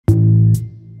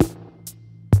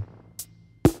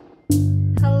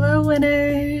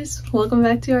Nguyeners! Welcome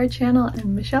back to our channel.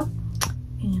 I'm Michelle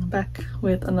and I'm back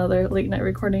with another late night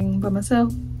recording by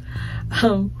myself.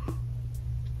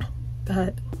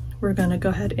 But we're gonna go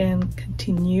ahead and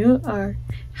continue our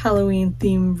Halloween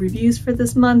themed reviews for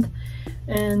this month.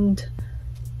 And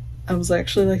I was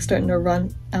actually like starting to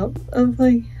run out of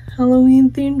like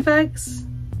Halloween themed facts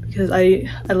because I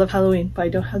love Halloween, but I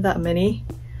don't have that many.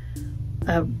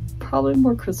 I have probably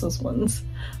more Christmas ones,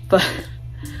 but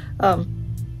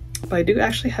I do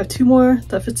actually have two more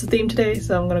that fits the theme today,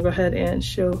 so I'm gonna go ahead and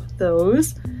show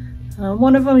those.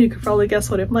 One of them you could probably guess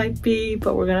what it might be,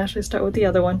 but we're gonna actually start with the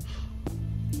other one.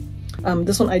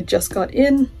 This one I just got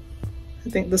in, I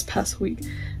think this past week,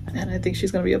 and I think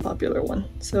she's gonna be a popular one.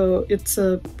 So it's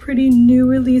a pretty new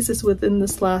release. It's within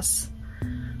this last,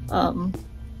 I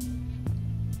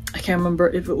can't remember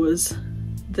if it was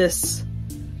this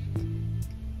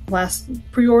last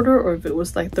pre-order or if it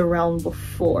was like the round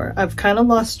before. I've kind of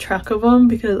lost track of them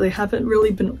because they haven't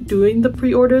really been doing the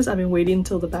pre-orders. I've been waiting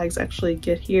until the bags actually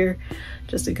get here,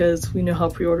 just because we know how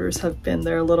pre-orders have been.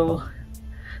 They're a little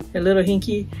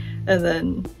hinky, and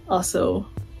then also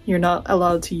you're not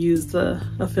allowed to use the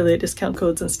affiliate discount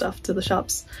codes and stuff to the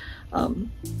shops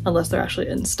unless they're actually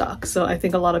in stock. So I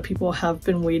think a lot of people have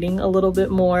been waiting a little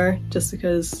bit more just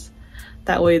because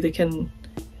that way they can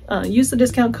use the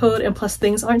discount code, and plus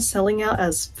things aren't selling out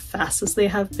as fast as they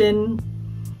have been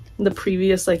in the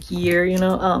previous like year, you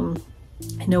know.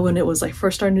 I know when it was like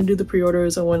first starting to do the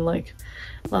pre-orders, or when like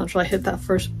Loungefly hit that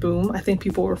first boom, I think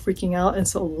people were freaking out, and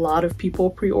so a lot of people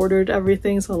pre-ordered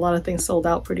everything, so a lot of things sold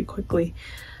out pretty quickly.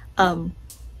 But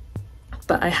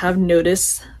I have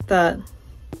noticed that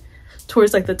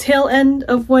towards like the tail end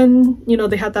of when, you know,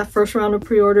 they had that first round of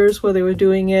pre-orders where they were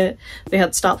doing it, they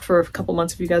had stopped for a couple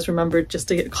months, if you guys remember, just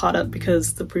to get caught up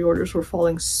because the pre-orders were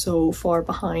falling so far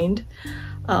behind.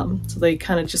 So they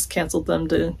kind of just canceled them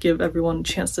to give everyone a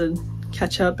chance to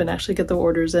catch up and actually get the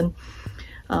orders in.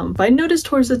 But I noticed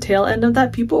towards the tail end of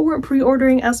that, people weren't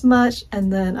pre-ordering as much,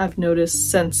 and then I've noticed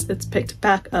since it's picked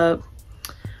back up,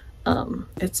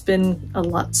 it's been a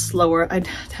lot slower. I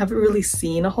haven't really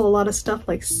seen a whole lot of stuff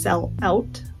like sell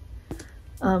out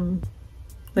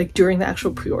like during the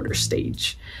actual pre-order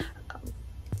stage.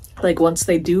 Like once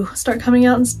they do start coming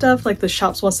out and stuff, like the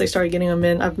shops, once they start getting them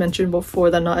in, I've mentioned before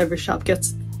that not every shop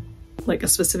gets like a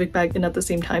specific bag in at the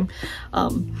same time.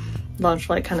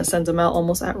 Loungefly kind of sends them out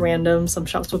almost at random. Some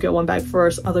shops will get one bag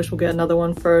first, others will get another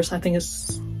one first. I think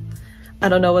I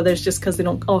don't know whether it's just because they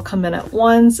don't all come in at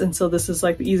once, and so this is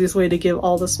like the easiest way to give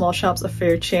all the small shops a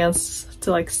fair chance to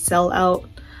like sell out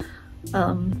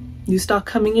new stock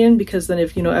coming in, because then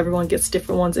if, you know, everyone gets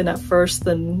different ones in at first,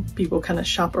 then people kind of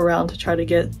shop around to try to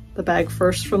get the bag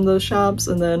first from those shops,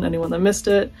 and then anyone that missed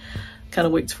it kind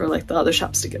of waits for like the other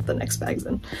shops to get the next bags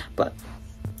in. But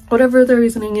whatever the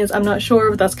reasoning is, I'm not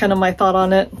sure, but that's kind of my thought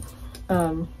on it.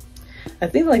 I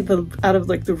think like out of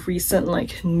like the recent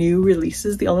like new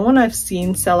releases, the only one I've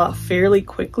seen sell out fairly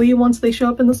quickly once they show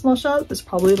up in the small shop is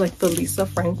probably like the Lisa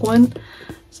Frank one.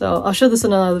 So I'll show this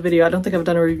in another video. I don't think I've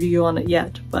done a review on it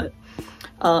yet, but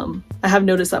I have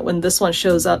noticed that when this one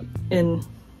shows up in,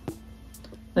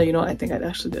 no, you know, I think I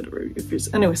actually did a review.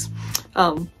 Anyways,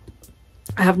 I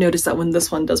have noticed that when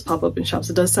this one does pop up in shops,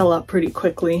 it does sell out pretty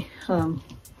quickly.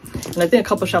 And I think a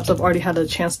couple shops have already had a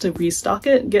chance to restock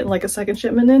it, get like a second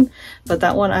shipment in, but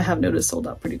that one I have noticed sold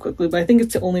out pretty quickly. But I think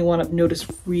it's the only one I've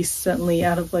noticed recently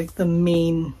out of like the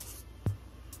main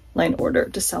line order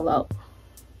to sell out.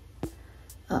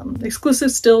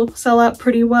 Exclusives still sell out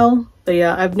pretty well, but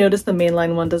yeah, I've noticed the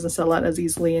mainline one doesn't sell out as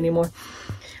easily anymore.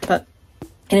 But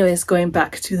anyways, going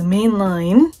back to the main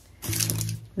line,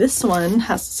 this one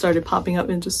has started popping up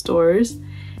into stores,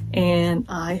 and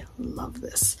I love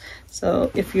this.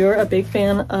 So if you're a big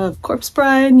fan of Corpse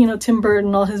Bride, you know, Tim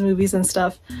Burton, all his movies and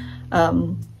stuff,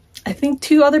 I think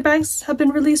 2 other bags have been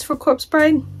released for Corpse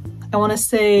Bride. I want to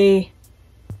say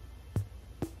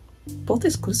both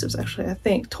exclusives actually. I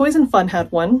think Toys and Fun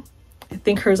had one. I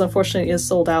think hers unfortunately is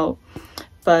sold out,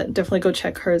 but definitely go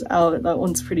check hers out. That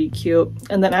one's pretty cute.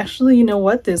 And then actually, you know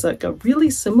what, there's like a really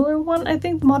similar one I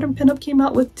think Modern Pinup came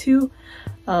out with too.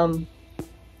 I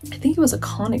think it was a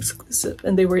con exclusive,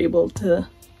 and they were able to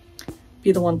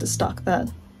be the one to stock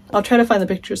that. I'll try to find the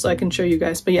picture so I can show you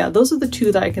guys, but yeah, those are the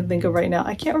 2 that I can think of right now.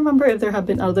 I can't remember if there have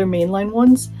been other mainline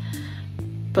ones,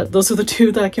 but those are the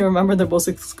 2 that I can remember. They're both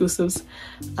exclusives.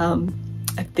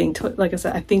 I think, like I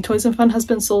said, I think Toys and Fun has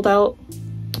been sold out.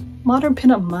 Modern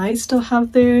Pinup might still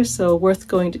have theirs, so worth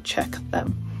going to check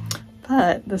them.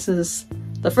 But this is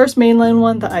the first mainline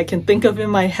one that I can think of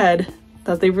in my head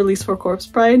that they released for Corpse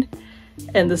Bride.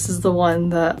 And this is the one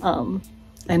that I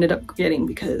ended up getting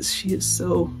because she is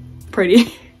so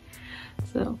pretty.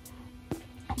 So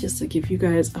just to give you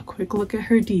guys a quick look at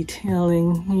her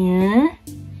detailing here.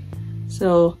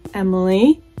 So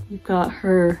Emily, you've got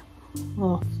her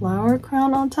little flower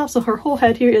crown on top. So her whole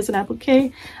head here is an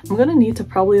applique. I'm gonna need to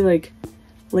probably like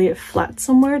lay it flat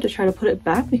somewhere to try to put it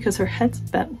back because her head's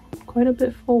bent quite a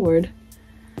bit forward.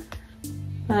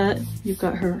 But you've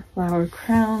got her flower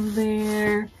crown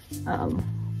there.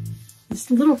 This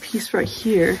little piece right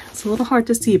here, it's a little hard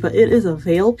to see, but it is a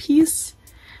veil piece.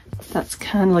 That's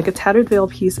kind of like a tattered veil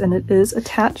piece, and it is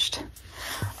attached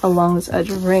along this edge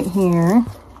right here.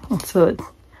 And so it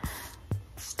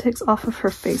takes off of her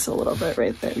face a little bit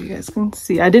right there. You guys can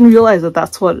see. I didn't realize that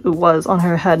that's what it was on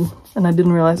her head, and I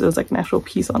didn't realize it was like an actual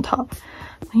piece on top.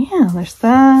 But yeah, there's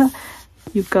that.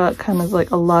 You've got kind of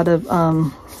like a lot of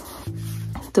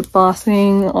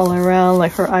debossing all around,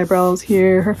 like her eyebrows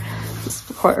here, this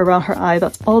part around her eye,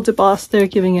 that's all debossed there,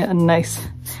 giving it a nice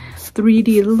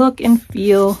 3D look and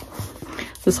feel.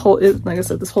 This whole, like I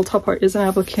said, this whole top part is an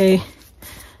applique.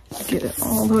 Get it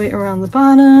all the way around the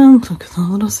bottom. Look at the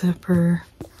little zipper.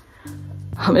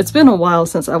 It's been a while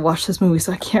since I watched this movie,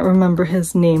 so I can't remember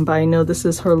his name, but I know this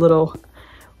is her little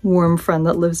worm friend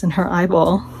that lives in her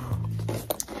eyeball.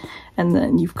 And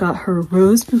then you've got her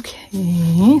rose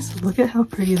bouquet. So look at how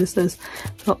pretty this is.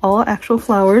 So all actual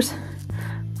flowers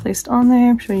placed on there.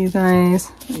 I'm showing you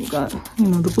guys. You've got, you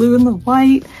know, the blue and the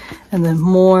white, and then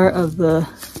more of the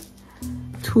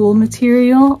tulle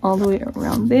material all the way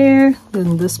around there.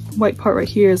 Then this white part right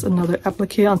here is another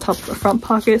applique on top of the front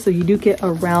pocket. So you do get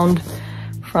a round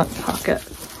front pocket.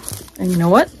 And you know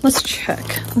what? Let's check.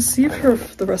 Let's see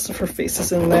if the rest of her face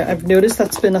is in there. I've noticed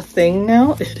that's been a thing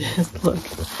now. It is, look.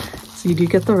 So you do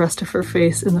get the rest of her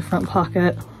face in the front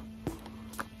pocket.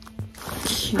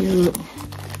 Cute.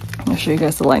 I'll show you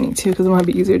guys the lining too, because it might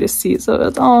be easier to see. So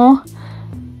it's all,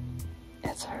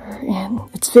 it's her, and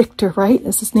it's Victor, right?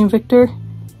 Is his name Victor?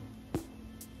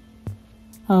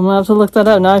 I'm gonna have to look that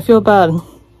up. Now I feel bad.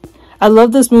 I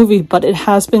love this movie, but it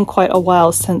has been quite a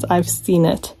while since I've seen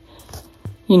it.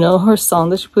 You know her song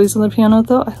that she plays on the piano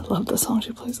though? I love the song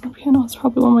she plays on the piano. It's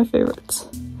probably one of my favorites.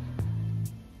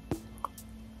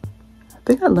 I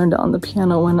think I learned it on the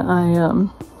piano when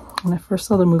I first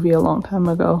saw the movie a long time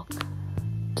ago.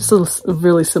 Just a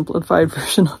really simplified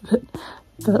version of it.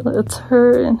 But it's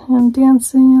her and him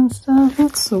dancing and stuff.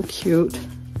 That's so cute.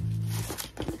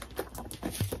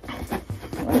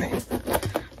 Alright.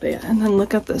 But yeah, and then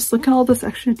look at this. Look at all this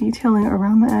extra detailing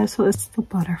around the edge. So it's the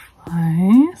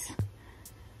butterflies.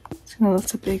 So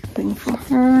that's a big thing for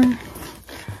her.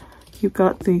 You've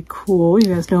got the cool,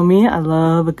 you guys know me, I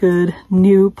love a good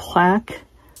new plaque.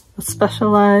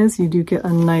 Specialized. You do get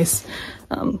a nice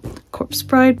Corpse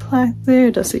Bride plaque there.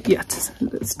 Does it yet?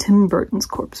 It's Tim Burton's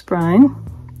Corpse Bride. And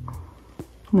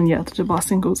then yeah, the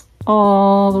debossing goes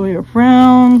all the way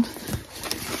around.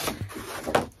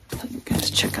 Let you guys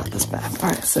check out this back. All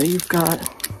right, so you've got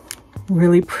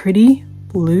really pretty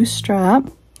blue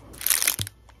strap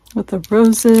with the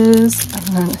roses, and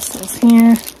then it says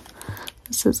here,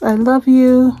 it says, "I love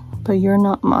you, but you're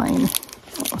not mine."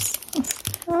 Oh, that's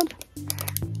sad.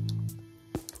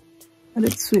 But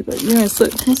it's sweet. But you guys,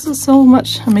 look, this is so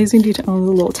much amazing detail. Oh,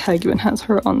 the little tag even has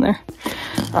her on there.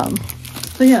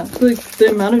 So yeah, like the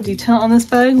amount of detail on this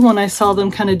bag, when I saw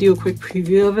them kind of do a quick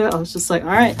preview of it, I was just like, all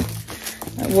right.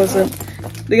 That wasn't,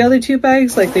 the other two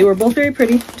bags, like they were both very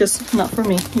pretty, just not for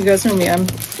me. You guys know me,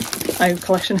 my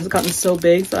collection has gotten so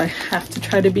big that I have to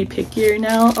try to be pickier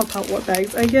now about what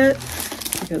bags I get,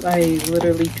 because I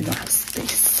literally do not have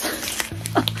space.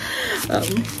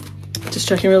 Just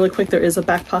checking really quick, there is a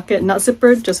back pocket, not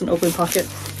zippered, just an open pocket.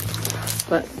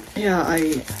 But yeah,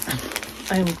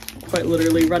 I'm quite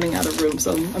literally running out of room,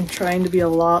 so I'm trying to be a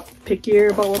lot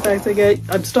pickier about what bags I get.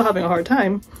 I'm still having a hard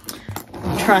time.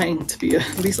 I'm trying to be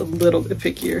at least a little bit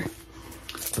pickier.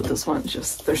 But this one,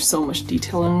 just, there's so much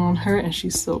detailing on her and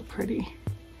she's so pretty.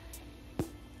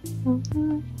 I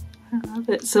love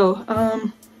it. So,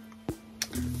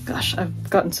 gosh, I've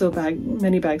gotten so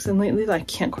many bags in lately that I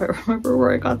can't quite remember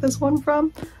where I got this one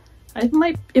from. It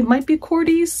might be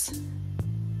Cordy's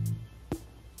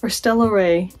or Stella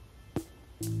Rae.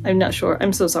 I'm not sure.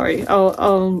 I'm so sorry.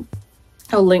 I'll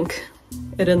link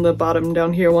it in the bottom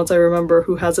down here once I remember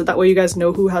who has it. That way you guys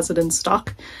know who has it in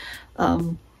stock.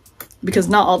 Because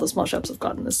not all the small shops have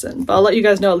gotten this in. But I'll let you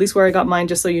guys know at least where I got mine,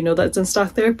 just so you know that it's in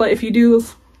stock there. But if you do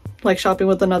like shopping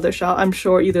with another shop, I'm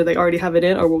sure either they already have it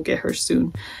in or we'll get her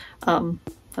soon.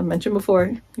 I mentioned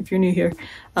before, if you're new here,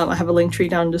 I have a link tree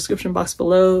down in the description box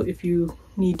below. If you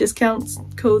need discounts,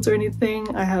 codes, or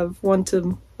anything, I have one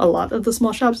to a lot of the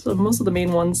small shops, so most of the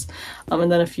main ones,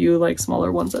 and then a few like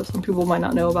smaller ones that some people might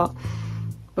not know about.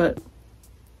 But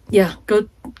yeah, go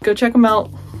check them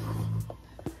out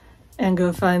and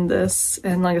go find this.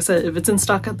 And like I said, if it's in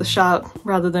stock at the shop,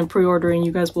 rather than pre-ordering,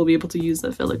 you guys will be able to use the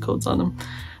affiliate codes on them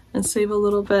and save a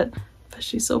little bit. But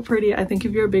she's so pretty. I think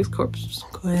if you're a big Corpse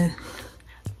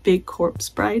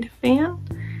Bride fan,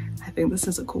 I think this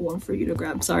is a cool one for you to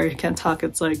grab. Sorry, I can't talk.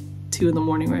 It's like 2 in the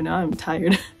morning right now. I'm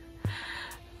tired.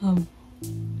 But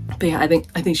yeah, I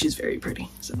think she's very pretty.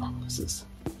 So this is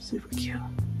super cute.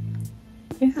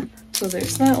 Yeah, so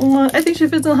there's that one. I think she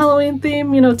fits in Halloween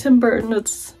theme. You know, Tim Burton.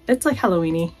 It's like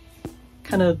Halloween-y,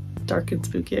 kind of dark and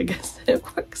spooky. I guess it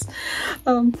works.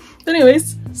 But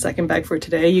anyways, second bag for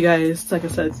today, you guys. Like I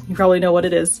said, you probably know what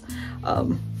it is.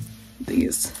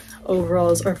 These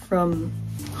overalls are from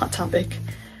Hot Topic.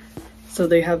 So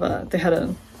they had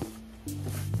a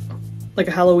like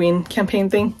a Halloween campaign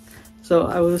thing.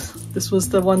 So this was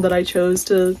the one that I chose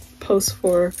to post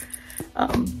for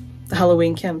the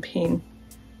Halloween campaign.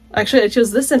 Actually, I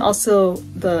chose this and also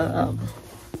the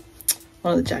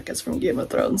one of the jackets from Game of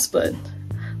Thrones, but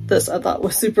this I thought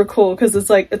was super cool because it's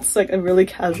like a really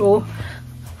casual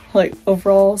like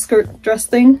overall skirt dress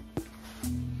thing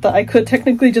that I could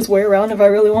technically just wear around if I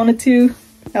really wanted to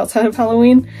outside of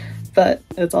Halloween. But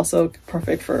it's also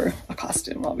perfect for a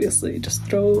costume, obviously. Just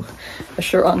throw a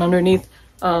shirt on underneath.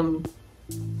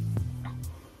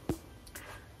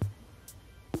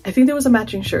 I think there was a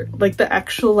matching shirt, like the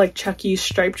actual like Chucky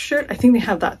striped shirt. I think they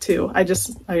have that too. I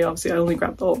only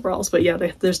grabbed the overalls, but yeah,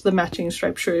 there's the matching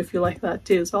striped shirt if you like that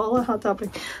too. So all a Hot Topic.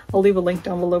 I'll leave a link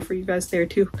down below for you guys there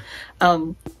too.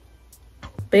 But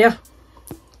yeah,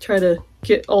 try to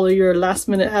get all of your last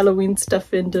minute Halloween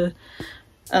stuff into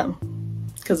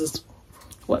because it's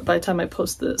what, by the time I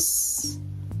post this,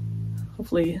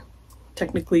 hopefully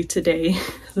technically today,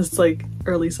 it's like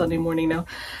early Sunday morning now,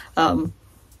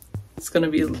 it's gonna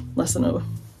be less than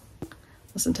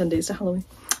 10 days to Halloween.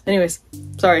 Anyways,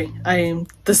 sorry,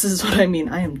 this is what I mean,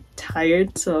 I am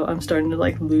tired, so I'm starting to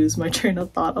like lose my train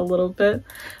of thought a little bit,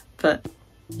 but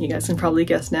you guys can probably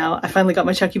guess now. I finally got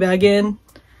my Chucky bag in.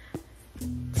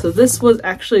 So this was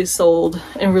actually sold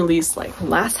and released like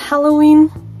last Halloween.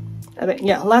 I think,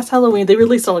 yeah, last Halloween. They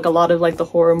released like a lot of like the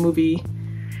horror movie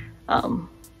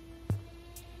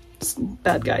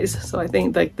bad guys. So I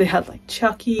think like they had like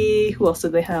Chucky. Who else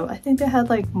did they have? I think they had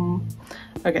like,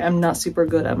 okay, I'm not super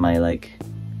good at my like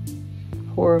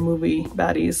horror movie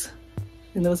baddies.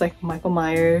 And there was like Michael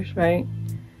Myers, right?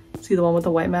 See the one with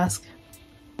the white mask?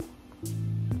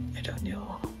 I don't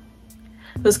know.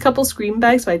 There's a couple Scream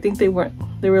bags, but I think they were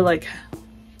like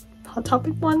Hot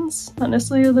Topic ones, not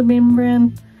necessarily the main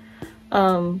brand.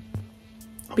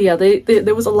 But yeah,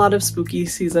 there was a lot of spooky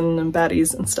season and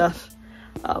baddies and stuff.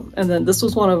 And then this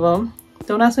was one of them.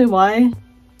 Don't ask me why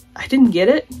I didn't get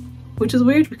it, which is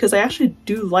weird because I actually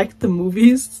do like the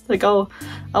movies. Like I'll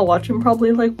watch them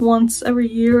probably like once every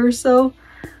year or so.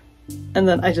 And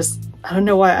then I don't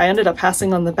know why I ended up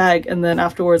passing on the bag, and then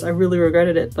afterwards I really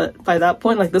regretted it. But by that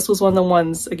point, like this was one of the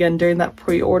ones, again, during that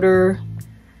pre-order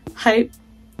hype,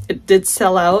 it did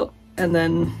sell out, and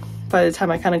then by the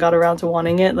time I kind of got around to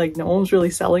wanting it, like no one was really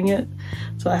selling it.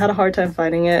 So I had a hard time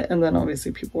finding it, and then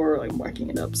obviously people were like marking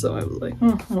it up, so I was like,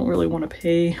 I don't really want to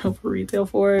pay over retail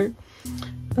for it.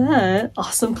 But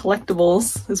Awesome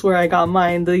Collectibles is where I got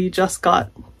mine. They just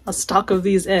got a stock of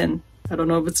these in. I don't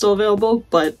know if it's still available,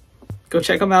 but go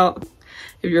check them out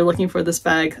if you're looking for this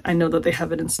bag. I know that they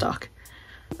have it in stock.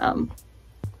 I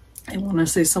want to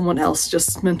say someone else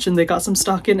just mentioned they got some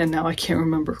stock in, and now I can't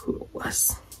remember who it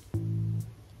was.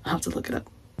 I'll have to look it up.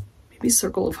 Maybe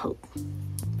Circle of Hope.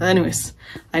 But anyways,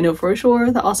 I know for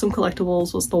sure that Awesome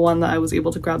Collectibles was the one that I was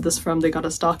able to grab this from. They got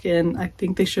a stock in. I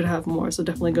think they should have more, so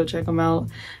definitely go check them out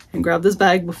and grab this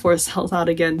bag before it sells out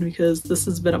again, because this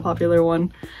has been a popular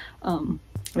one.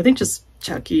 I think just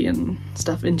Chucky and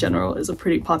stuff in general is a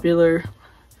pretty popular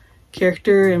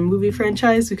character and movie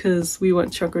franchise, because we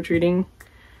went trick-or-treating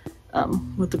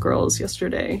with the girls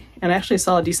yesterday, and I actually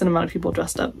saw a decent amount of people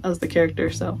dressed up as the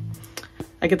character, so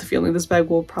I get the feeling this bag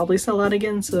will probably sell out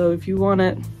again. So if you want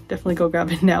it, definitely go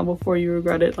grab it now before you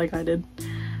regret it like I did.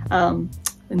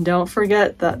 And don't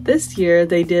forget that this year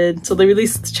they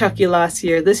released Chucky last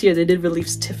year. This year they did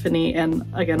release Tiffany, and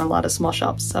again, a lot of small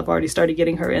shops have already started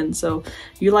getting her in. So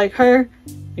if you like her,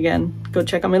 again, go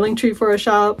check out my link tree for a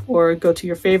shop, or go to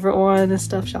your favorite one and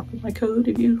stuff, shop with my code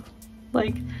if you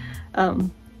like.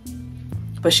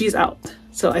 But she's out.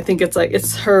 So I think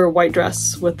it's her white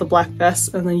dress with the black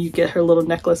vest, and then you get her little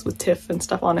necklace with Tiff and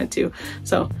stuff on it too.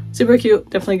 So super cute.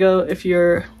 Definitely go if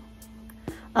you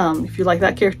like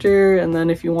that character, and then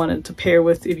if you wanted to pair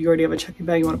with, if you already have a Chucky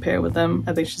bag, you want to pair with them.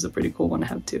 I think she's a pretty cool one to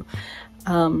have too.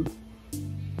 I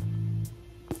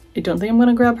don't think I'm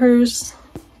gonna grab hers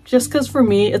just because for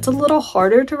me it's a little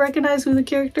harder to recognize who the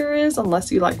character is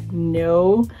unless you like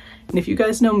know. And if you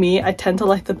guys know me, I tend to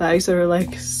like the bags that are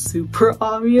like super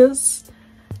obvious,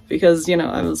 because you know,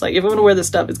 I was like, if I'm gonna wear this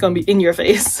stuff, it's gonna be in your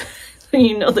face.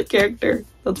 You know the character.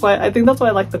 That's why I think that's why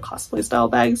I like the cosplay style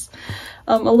bags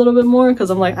a little bit more, because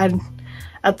I'm like,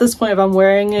 at this point, if I'm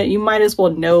wearing it, you might as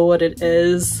well know what it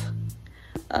is.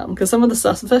 Because some of the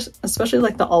stuff, especially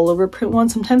like the all over print one,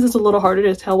 sometimes it's a little harder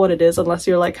to tell what it is unless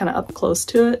you're like kind of up close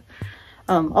to it.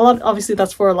 Obviously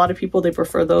that's for a lot of people, they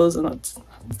prefer those, and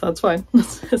that's fine.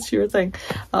 That's your thing.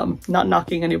 Not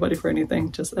knocking anybody for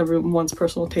anything, just everyone's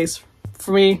personal taste.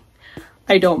 For me,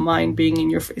 I don't mind being in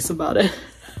your face about it.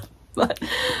 But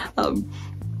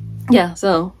yeah,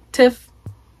 so Tiff,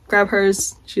 grab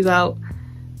hers, she's out.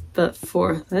 But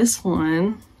for this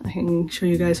one, I can show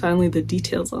you guys finally the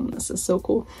details on this. It's so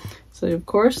cool. So of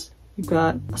course, you've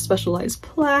got a specialized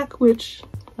plaque, which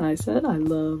I said I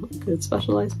love a good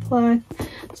specialized plaque.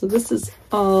 So this is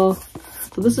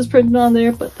printed on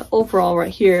there, but the overall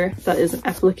right here, that is an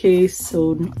applique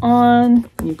sewn on.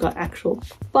 And you've got actual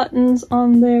buttons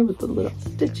on there with the little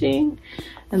stitching.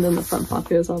 And then the front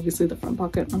pocket is obviously the front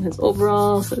pocket on his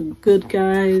overall. So good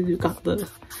guy. You've got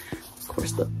of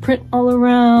course the print all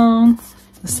around.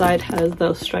 The side has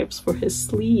those stripes for his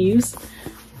sleeves.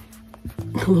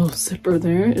 A little zipper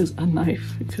there is a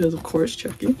knife because of course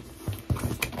Chucky.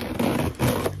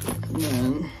 And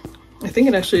then I think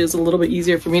it actually is a little bit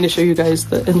easier for me to show you guys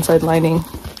the inside lining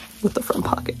with the front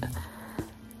pocket.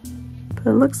 But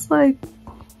it looks like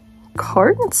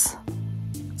cards?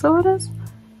 Is that what it is?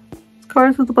 It's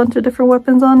cards with a bunch of different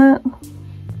weapons on it.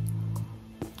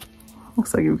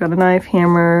 Looks like you've got a knife,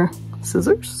 hammer,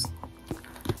 scissors.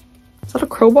 Is that a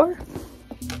crowbar?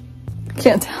 I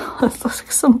can't tell. It looks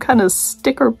like some kind of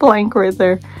sticker blank right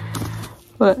there.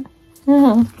 But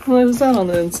yeah, well, there's that on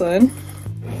the inside.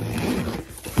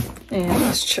 And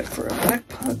let's check for a back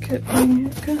pocket on you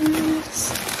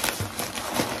guys.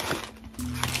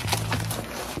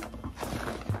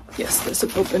 Yes, there's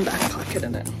an open back pocket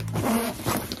in it.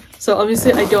 So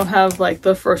obviously I don't have like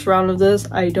the first round of this.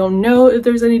 I don't know if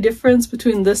there's any difference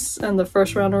between this and the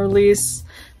first round release.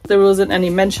 There wasn't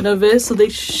any mention of it, so they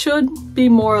should be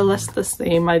more or less the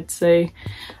same, I'd say.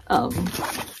 I'll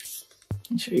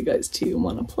show you guys too.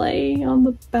 Want to play on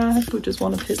the back, which is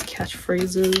one of his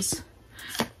catchphrases.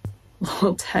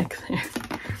 Little tag there.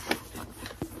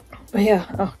 But yeah,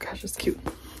 oh gosh, it's cute.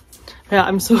 Yeah,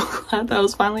 I'm so glad that I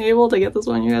was finally able to get this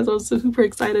one, you guys. I was so super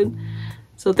excited.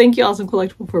 So thank you, Awesome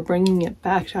Collectible, for bringing it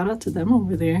back. Shout out to them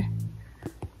over there.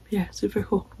 Yeah, super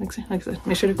cool. Like I said,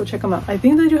 make sure to go check them out. I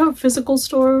think they do have a physical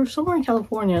store somewhere in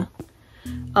California.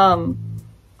 And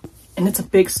it's a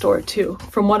big store too.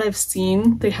 From what I've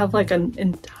seen, they have like an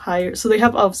entire, so they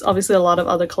have obviously a lot of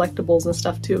other collectibles and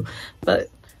stuff too, but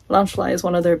Loungefly is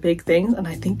one of their big things, and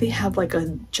I think they have like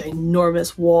a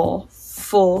ginormous wall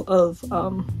full of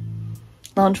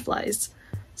Loungeflies.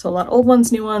 So a lot of old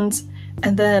ones, new ones,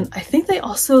 and then I think they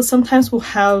also sometimes will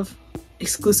have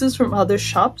exclusives from other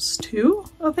shops too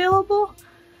available.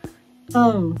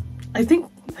 I think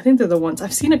they're the ones.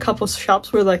 I've seen a couple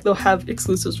shops where like they'll have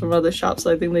exclusives from other shops,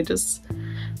 so I think they just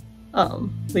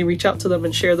they reach out to them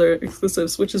and share their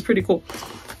exclusives, which is pretty cool.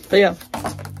 But yeah,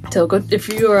 so go if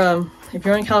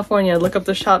you're in California, look up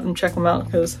the shop and check them out,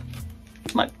 because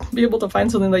you might be able to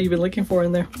find something that you've been looking for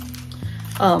in there.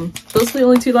 Those are the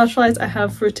only two Loungeflies I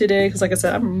have for today, because like I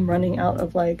said, I'm running out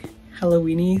of like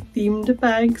Halloween-y themed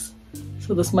bags,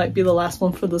 so this might be the last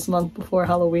one for this month before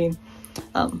Halloween.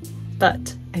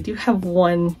 But I do have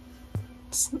one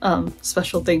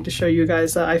special thing to show you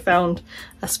guys that I found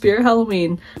at Spirit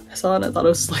Halloween. I saw it and I thought it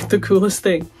was like the coolest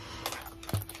thing.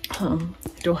 I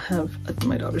don't have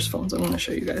my daughter's phone, so I'm going to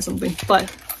show you guys something.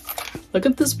 But look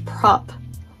at this prop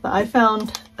that I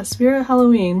found at Spirit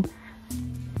Halloween,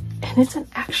 and it's an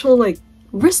actual like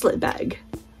wristlet bag.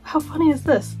 How funny is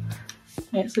this?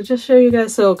 Okay, so just show you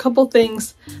guys. So a couple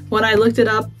things when I looked it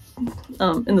up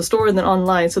in the store and then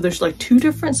online. So there's like two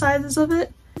different sizes of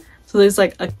it. So there's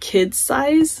like a kid's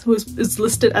size, who is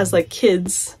listed as like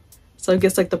kids. So I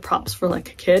guess like the props for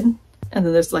like a kid, and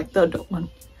then there's like the adult one.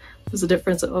 There's a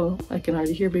difference. Oh, I can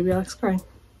already hear baby Alex crying.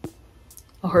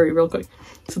 I'll hurry real quick.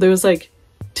 So there was like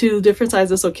two different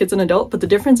sizes, so kids and adult, but the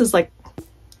difference is like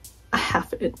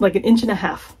like an inch and a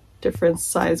half difference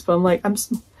size. But I'm like,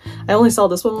 I only saw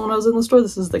this one when I was in the store.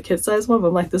 This is the kid size one, but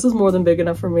I'm like, this is more than big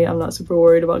enough for me. I'm not super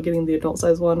worried about getting the adult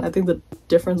size one. I think the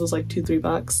difference was like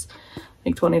 $2-3,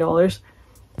 like $20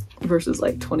 versus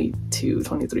like 22,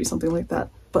 23, something like that.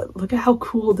 But look at how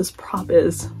cool this prop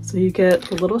is. So you get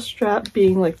the little strap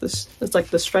being like this, it's like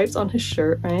the stripes on his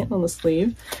shirt, right, on the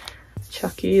sleeve.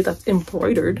 Chucky, that's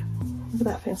embroidered. Look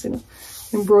at that fanciness.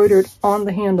 Embroidered on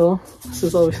the handle. This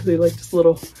is obviously like just a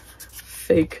little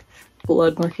fake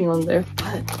blood marking on there,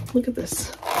 but look at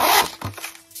this.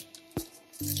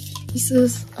 This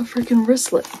is a freaking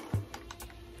wristlet.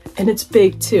 And it's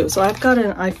big too. So I've got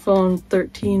an iPhone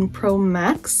 13 Pro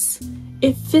Max.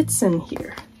 It fits in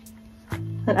here.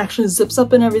 It actually zips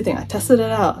up and everything. I tested it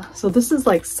out. So this is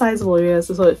like sizable, you guys.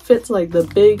 So it fits like the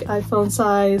big iPhone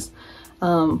size.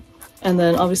 And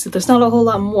then obviously there's not a whole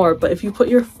lot more, but if you put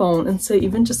your phone and say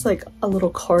even just like a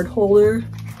little card holder,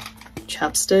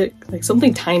 chapstick, like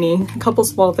something tiny, a couple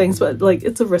small things, but like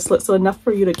it's a wristlet, so enough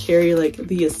for you to carry like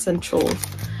the essential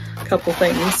couple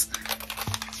things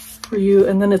for you.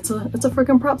 And then it's a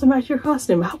freaking prop to match your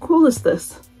costume. How cool is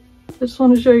this? I just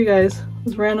want to show you guys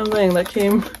this random thing that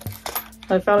came,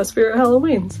 I found at Spirit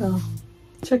Halloween, so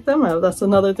check them out. That's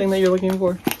another thing that you're looking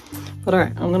for. But all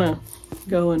right, I'm gonna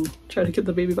go and try to get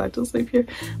the baby back to sleep here.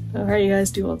 All right, you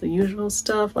guys, do all the usual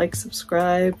stuff, like,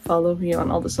 subscribe, follow me on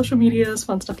all the social medias,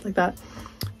 fun stuff like that.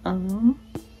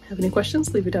 Have any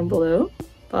questions, leave it down below.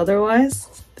 But otherwise,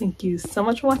 thank you so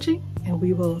much for watching, and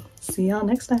we will see y'all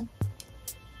next time.